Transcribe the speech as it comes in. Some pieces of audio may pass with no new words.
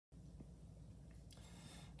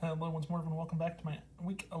Hello once more, everyone. Welcome back to my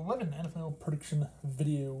Week 11 NFL prediction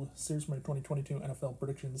video series for my 2022 NFL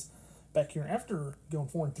predictions. Back here after going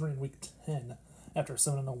 4-3 in Week 10, after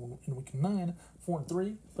 7-0 in Week 9,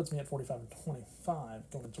 4-3 puts me at 45-25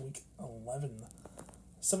 going into Week 11.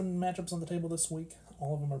 7 matchups on the table this week.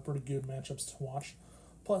 All of them are pretty good matchups to watch.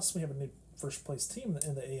 Plus, we have a new first place team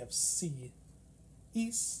in the AFC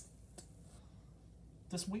East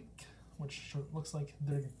this week, which looks like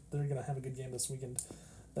they're going to have a good game this weekend.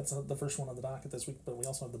 That's the first one on the docket this week, but we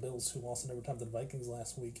also have the Bills, who lost in overtime to the Vikings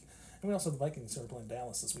last week. And we also have the Vikings, who are playing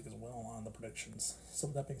Dallas this week as well on the predictions. So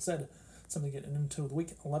with that being said, something to get into the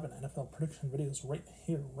Week 11 NFL prediction videos right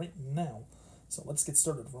here, right now. So let's get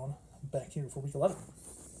started, everyone. Back here for Week 11.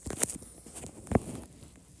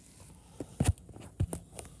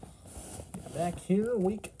 Back here,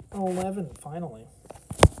 Week 11, finally.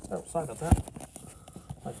 Oh, sorry about that.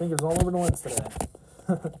 My finger's all over the lens today.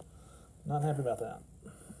 Not happy about that.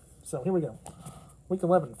 So here we go. Week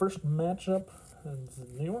 11, first matchup is the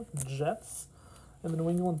New York Jets and the New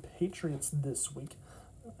England Patriots this week.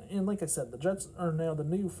 And like I said, the Jets are now the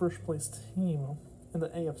new first place team in the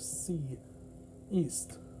AFC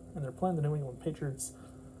East. And they're playing the New England Patriots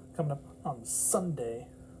coming up on Sunday.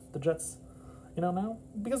 The Jets, now,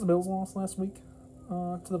 because the Bills lost last week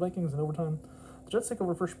to the Vikings in overtime, the Jets take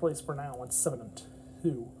over first place for now at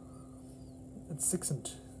 7-2. It's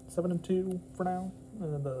 7-2 for now.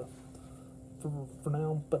 And for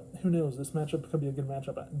now, but who knows? This matchup could be a good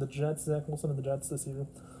matchup. The Jets, Zach Wilson and the Jets this year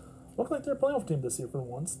look like they're a playoff team this year for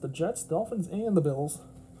once. The Jets, Dolphins, and the Bills.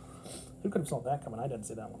 Who could have saw that coming? I didn't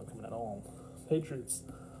see that one coming at all. Patriots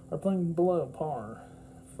are playing below par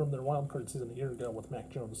from their wild card season a year ago with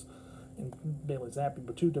Mac Jones and Bailey Zappi,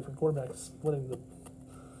 but two different quarterbacks splitting the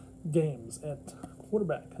games at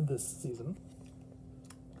quarterback this season.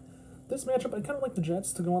 This matchup, I kind of like the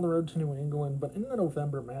Jets to go on the road to New England, but in the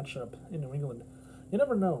November matchup in New England, you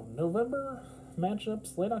never know. November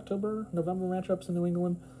matchups, late October, November matchups in New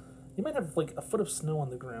England, you might have like a foot of snow on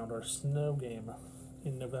the ground or a snow game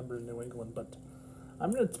in November in New England, but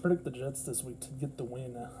I'm going to predict the Jets this week to get the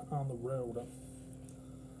win on the road.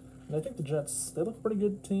 And I think the Jets, they look a pretty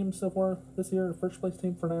good team so far this year, first place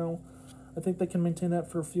team for now. I think they can maintain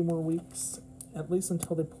that for a few more weeks, at least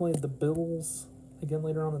until they play the Bills again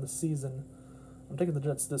later on in the season. I'm taking the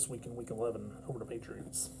Jets this week in Week 11 over the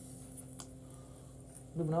Patriots.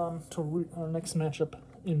 Moving on to our next matchup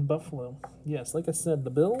in Buffalo. Yes, like I said,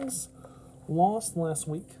 the Bills lost last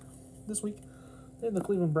week. This week, they had the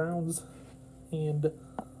Cleveland Browns and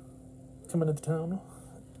coming into town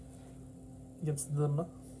against them.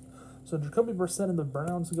 So Jacoby Brissett and the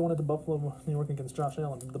Browns going into Buffalo, New York against Josh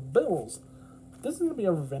Allen. The Bills, this is going to be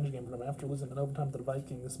a revenge game for them after losing in overtime to the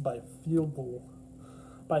Vikings by a field goal.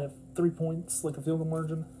 By 3 points, like a field goal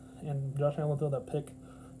margin, and Josh Allen threw that pick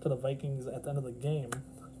to the Vikings at the end of the game.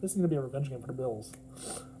 This is going to be a revenge game for the Bills,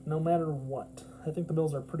 no matter what. I think the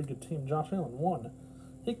Bills are a pretty good team. Josh Allen, one,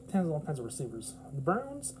 he has all kinds of receivers. The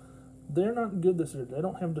Browns, they're not good this year. They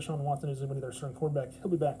don't have Deshaun Watson, who's going to be their starting quarterback. He'll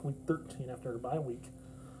be back Week 13 after a bye week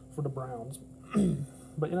for the Browns.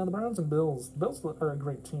 But, the Browns and Bills, the Bills are a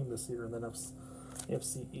great team this year in the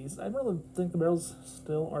AFC East. I really think the Bills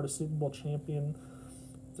still are the Super Bowl champion.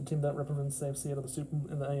 The team that represents the AFC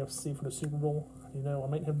in the AFC for the Super Bowl. I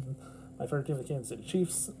might have my favorite team, the Kansas City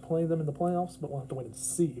Chiefs, play them in the playoffs, but we'll have to wait and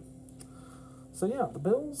see. So yeah, the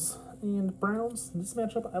Bills and Browns. This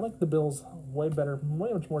matchup, I like the Bills way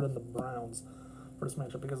much more than the Browns for this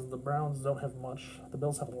matchup because the Browns don't have much. The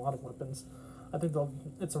Bills have a lot of weapons. I think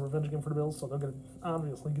it's a revenge game for the Bills, so they're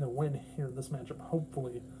obviously going to win here in this matchup.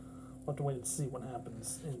 Hopefully, we'll have to wait and see what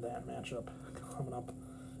happens in that matchup coming up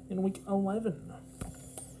in Week 11.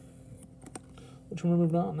 Which we're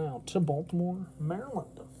moving on now to Baltimore,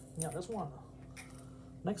 Maryland. Yeah, this one.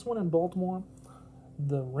 Next one in Baltimore,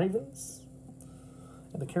 the Ravens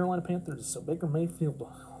and the Carolina Panthers. So Baker Mayfield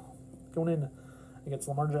going in against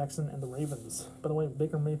Lamar Jackson and the Ravens. By the way,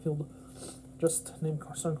 Baker Mayfield just named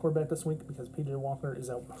starting quarterback this week because P.J. Walker is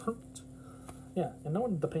out hurt. Yeah, and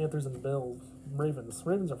knowing the Panthers and the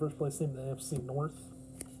Ravens are first place team in the NFC North.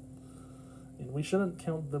 And we shouldn't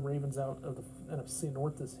count the Ravens out of the NFC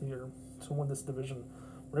North this year to win this division.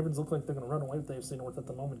 Ravens look like they're going to run away with the AFC North at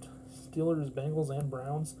the moment. Steelers, Bengals, and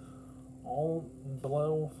Browns all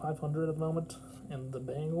below 500 at the moment. And the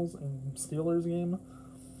Bengals and Steelers game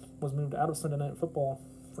was moved out of Sunday Night Football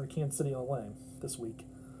for Kansas City, LA this week,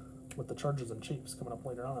 with the Chargers and Chiefs coming up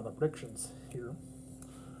later on in the predictions here.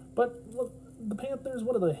 But look, the Panthers,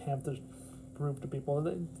 what do they have to prove to people?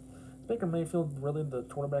 Baker Mayfield really the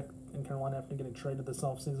quarterback in Carolina after getting traded this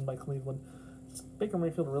offseason by Cleveland? Is Baker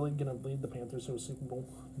Mayfield really going to lead the Panthers to a Super Bowl?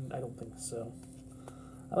 I don't think so.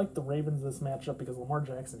 I like the Ravens this matchup because Lamar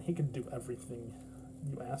Jackson, he can do everything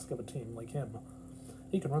you ask of a team like him.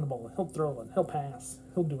 He can run the ball, he'll throw it, he'll pass,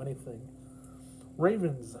 he'll do anything.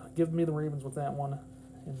 Ravens, give me the Ravens with that one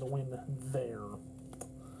and the win there.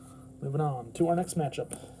 Moving on to our next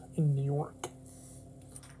matchup in New York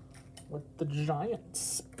with the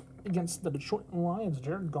Giants against the Detroit Lions.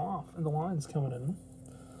 Jared Goff and the Lions coming in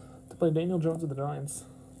to play Daniel Jones of the Giants.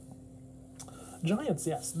 Giants,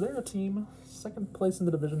 yes, they're a team, second place in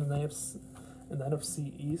the division in the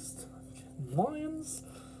NFC East. Lions,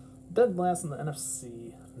 dead last in the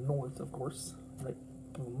NFC North, of course. Right,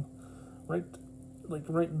 boom, right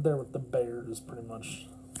there with the Bears, pretty much.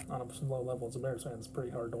 On a low level as a Bears fan, it's pretty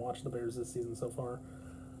hard to watch the Bears this season so far.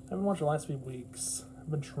 I haven't watched the last few weeks. I've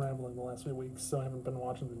been traveling the last few weeks, so I haven't been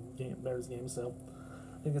watching the Bears games. So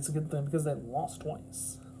I think it's a good thing because they lost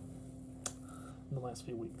twice in the last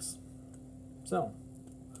few weeks. So,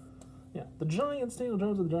 yeah, the Giants, Daniel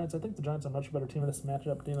Jones of the Giants. I think the Giants are a much better team in this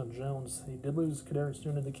matchup. Daniel Jones, he did lose Kadarius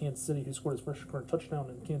Jr. to Kansas City, who scored his first career touchdown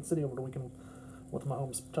in Kansas City over the weekend with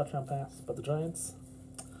Mahomes' touchdown pass. But the Giants,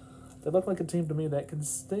 they look like a team to me that could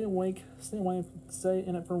stay awake, stay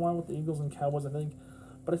in it for a while with the Eagles and Cowboys, I think.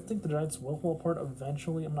 But I think the Giants will fall apart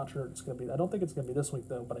eventually. I'm not sure it's going to be. I don't think it's going to be this week,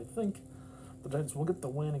 though. But I think the Giants will get the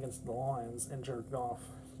win against the Lions and Jared Goff.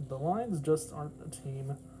 The Lions just aren't a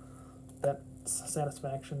team that's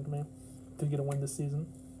satisfaction to me to get a win this season.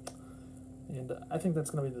 And I think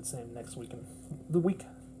that's going to be the same next week. And the week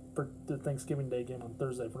for the Thanksgiving Day game on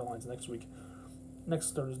Thursday for the Lions next week.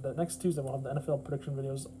 Next Tuesday, we'll have the NFL prediction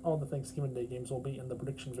videos. All the Thanksgiving Day games will be in the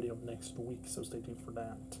prediction video next week, so stay tuned for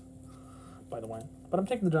that, by the way. But I'm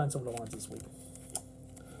taking the Giants over the Lions this week.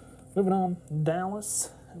 Moving on,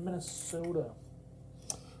 Dallas and Minnesota.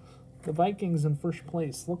 The Vikings in first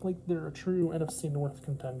place look like they're a true NFC North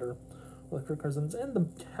contender with Kirk Cousins and the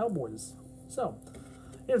Cowboys. So,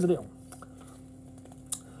 here's the deal.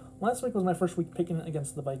 Last week was my first week picking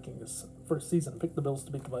against the Vikings for a season. I picked the Bills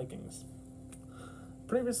to beat the Vikings.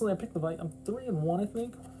 Previously, I picked the Vikings. I'm 3-1, I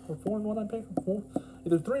think, or 4-1. I picked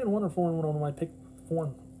either 3-1 or 4-1 when I picked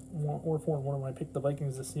 4-1 when I picked the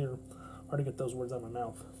Vikings this year. Hard to get those words out of my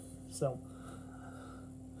mouth. So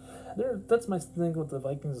that's my thing with the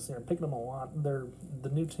Vikings this year. I'm picking them a lot. They're the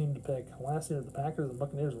new team to pick. Last year, the Packers and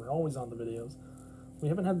Buccaneers were always on the videos. We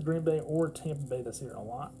haven't had Green Bay or Tampa Bay this year a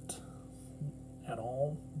lot at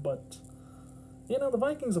all. But you know, the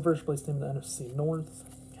Vikings are first place team in the NFC North.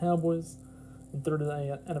 Cowboys in third in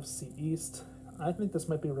the NFC East. I think this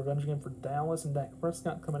might be a revenge game for Dallas and Dak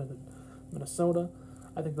Prescott coming into Minnesota.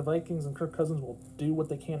 I think the Vikings and Kirk Cousins will do what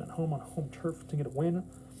they can at home on home turf to get a win.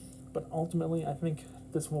 But ultimately, I think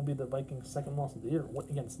this will be the Vikings' second loss of the year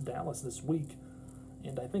against Dallas this week.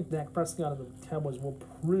 And I think Dak Prescott and the Cowboys will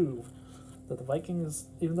prove that the Vikings,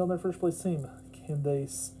 even though they're first place team, can they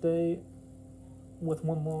stay with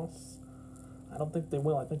one loss? I don't think they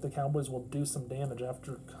will. I think the Cowboys will do some damage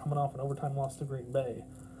after coming off an overtime loss to Green Bay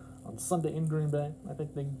on Sunday in Green Bay. I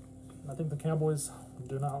think the Cowboys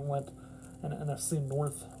do not let an NFC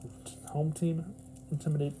North home team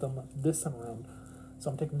intimidate them this time around. So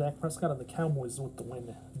I'm taking Dak Prescott and the Cowboys with the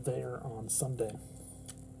win there on Sunday.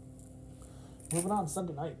 Moving on,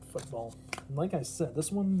 Sunday night football. Like I said,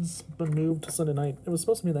 this one's been moved to Sunday night. It was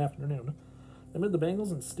supposed to be in the afternoon. They moved the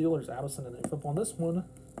Bengals and Steelers out of Sunday night football. On this one,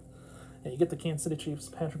 and you get the Kansas City Chiefs.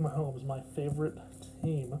 Patrick Mahomes, my favorite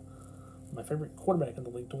team, my favorite quarterback in the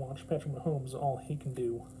league to watch. Patrick Mahomes, all he can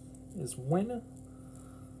do is win.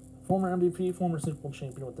 Former MVP, former Super Bowl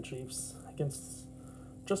champion with the Chiefs against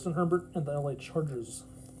Justin Herbert and the LA Chargers.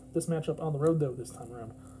 This matchup on the road, though, this time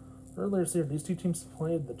around. Earlier this year, these two teams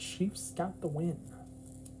played. The Chiefs got the win.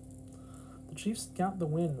 The Chiefs got the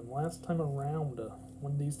win the last time around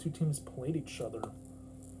when these two teams played each other.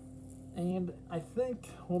 And I think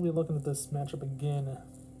we'll be looking at this matchup again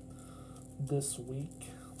this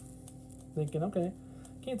week. Thinking, okay,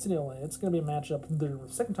 Kansas City, LA, it's going to be a matchup their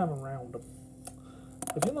second time around.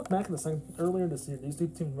 If you look back at earlier this year, these two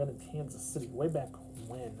teams met in Kansas City way back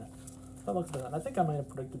when. If I look at that, I think I might have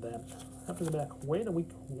predicted that. I have to go back all the way to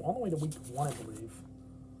week 1, I believe,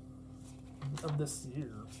 of this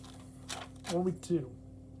year. Or week 2.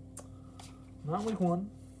 Not week 1.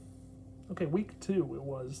 Okay, week 2 it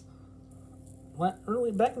was.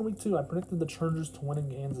 Back in week 2, I predicted the Chargers to win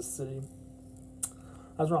in Kansas City.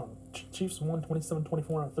 I was wrong. Chiefs won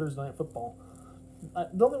 27-24 on Thursday Night Football.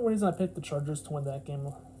 The only reason I picked the Chargers to win that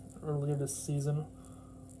game earlier this season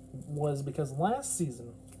was because last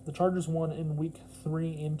season, the Chargers won in week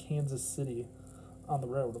 3 in Kansas City on the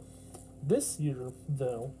road. This year,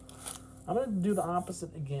 though, I'm going to do the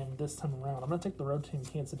opposite again this time around. I'm going to take the road team,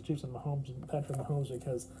 Kansas City Chiefs, and Patrick Mahomes,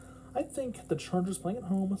 because I think the Chargers playing at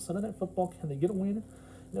home, Sunday Night Football, can they get a win?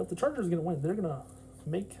 You know, if the Chargers get a win, they're gonna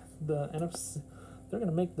make the NFC. They're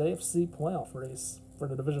gonna make the AFC playoff race for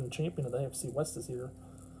the division champion of the AFC West this year.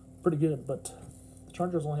 Pretty good, but the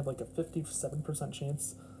Chargers only have like a 57%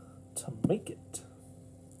 chance to make it.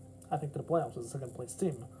 I think to the playoffs as a second place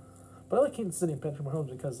team. But I like Kansas City and Patrick Mahomes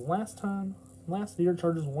because last year,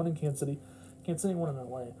 Chargers won in Kansas City. Kansas City won in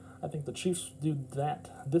LA. I think the Chiefs do that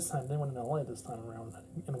this time. They won in LA this time around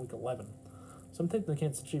in week 11. So I'm taking the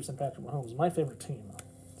Kansas Chiefs and Patrick Mahomes, my favorite team.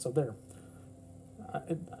 So there.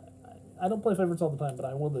 I don't play favorites all the time, but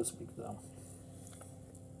I will this week, though.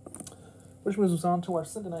 Which moves us on to our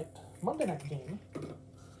Monday night game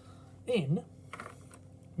in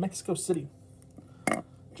Mexico City.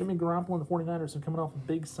 Jimmy Garoppolo and the 49ers are coming off a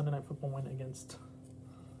big Sunday Night Football win against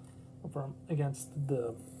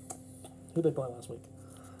the... Who they play last week?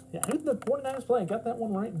 Yeah, who did the 49ers play? I got that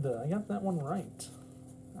one right. If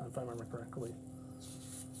I remember correctly.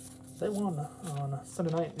 They won on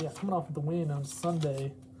Sunday night. Yeah, coming off the win on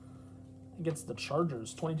Sunday against the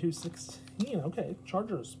Chargers, 22-16. Okay,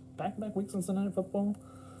 Chargers, back-to-back weeks on Sunday Night Football.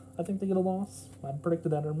 I think they get a loss. I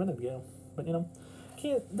predicted that a minute ago. But,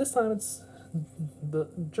 this time it's the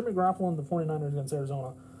Jimmy Garoppolo and the 49ers against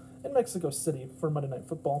Arizona in Mexico City for Monday Night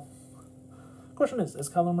Football. Question is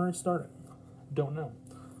Kyler Murray starting? Don't know.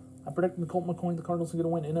 I predicted Colt McCoy and the Cardinals to get a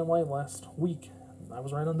win in LA last week. I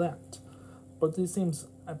was right on that. But these teams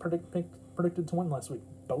I predicted to win last week.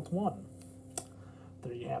 Both won.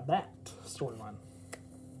 There you have that storyline.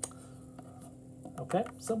 Okay,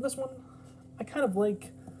 so this one, I kind of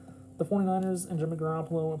like the 49ers and Jimmy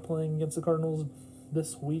Garoppolo playing against the Cardinals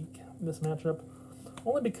this week, this matchup,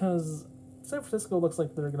 only because San Francisco looks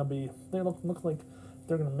like they look like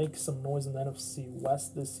they're going to make some noise in the NFC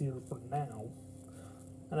West this year for now.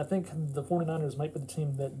 And I think the 49ers might be the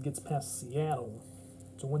team that gets past Seattle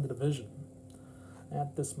to win the division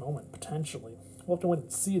at this moment, potentially. We'll have to wait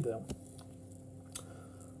and see, though.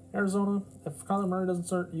 Arizona, if Kyler Murray doesn't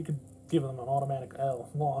start, you could give them an automatic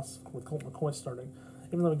loss with Colt McCoy starting,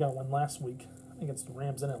 even though we got a win last week against the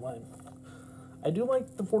Rams in LA. I do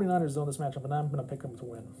like the 49ers, though, in this matchup, and I'm going to pick them to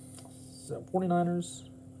win. So, 49ers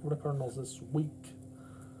over the Cardinals this week.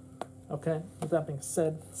 Okay, with that being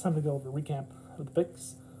said, it's time to go over a recap of the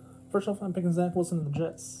picks. First off, I'm picking Zach Wilson and the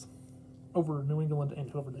Jets over New England and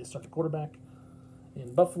whoever they start at quarterback.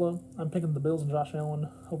 In Buffalo, I'm picking the Bills and Josh Allen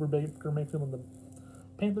over Baker Mayfield and the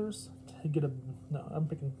Panthers to get I'm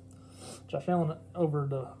picking Josh Allen over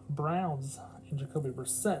the Browns and Jacoby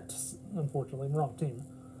Brissett, unfortunately, wrong team,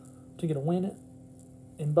 to get a win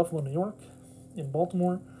in Buffalo, New York. In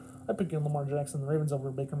Baltimore, I'm picking Lamar Jackson and the Ravens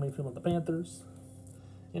over Baker Mayfield and the Panthers.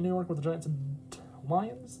 In New York with the Giants and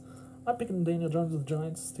Lions, I'm picking Daniel Jones with the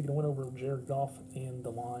Giants to get a win over Jared Goff and the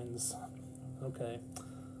Lions. Okay.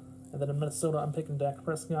 And then in Minnesota, I'm picking Dak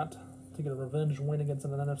Prescott to get a revenge win against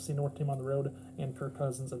an NFC North team on the road and Kirk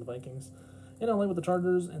Cousins and the Vikings. In LA with the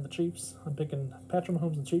Chargers and the Chiefs, I'm picking Patrick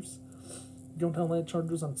Mahomes and the Chiefs. Going to LA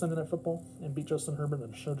Chargers on Sunday Night Football and beat Justin Herbert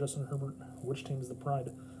and show Justin Herbert which team is the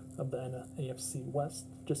pride of the AFC West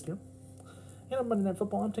just here. And on Monday Night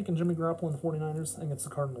Football, I'm taking Jimmy Garoppolo and the 49ers against the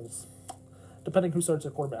Cardinals. Depending who starts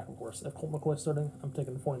at quarterback, of course. If Colt McCoy starting, I'm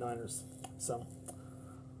taking the 49ers. So,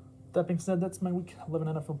 that being said, that's my Week 11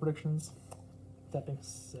 NFL predictions. That being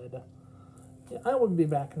said, I will be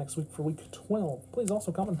back next week for Week 12. Please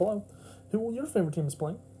also comment below who your favorite team is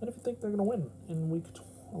playing and if you think they're going to win in Week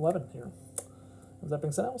 11 here. With that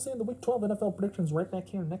being said, I will see you in the Week 12 NFL predictions right back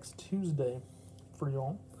here next Tuesday for you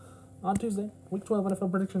all. On Tuesday, Week 12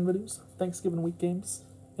 NFL prediction videos, Thanksgiving week games,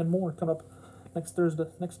 and more come up next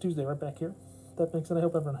Tuesday, right back here. That being said, I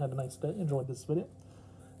hope everyone had a nice day, enjoyed this video.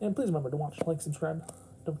 And please remember to watch, like, subscribe.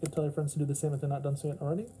 Don't forget to tell your friends to do the same if they're not done so yet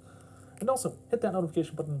already. And also, hit that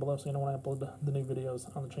notification button below so you know when I upload the new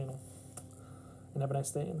videos on the channel. And have a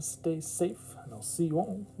nice day and stay safe. And I'll see you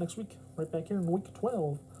all next week, right back here in Week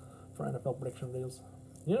 12 for NFL prediction videos.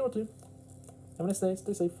 You know what to do. Have a nice day,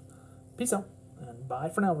 stay safe. Peace out, and bye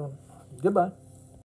for now, everyone. Goodbye.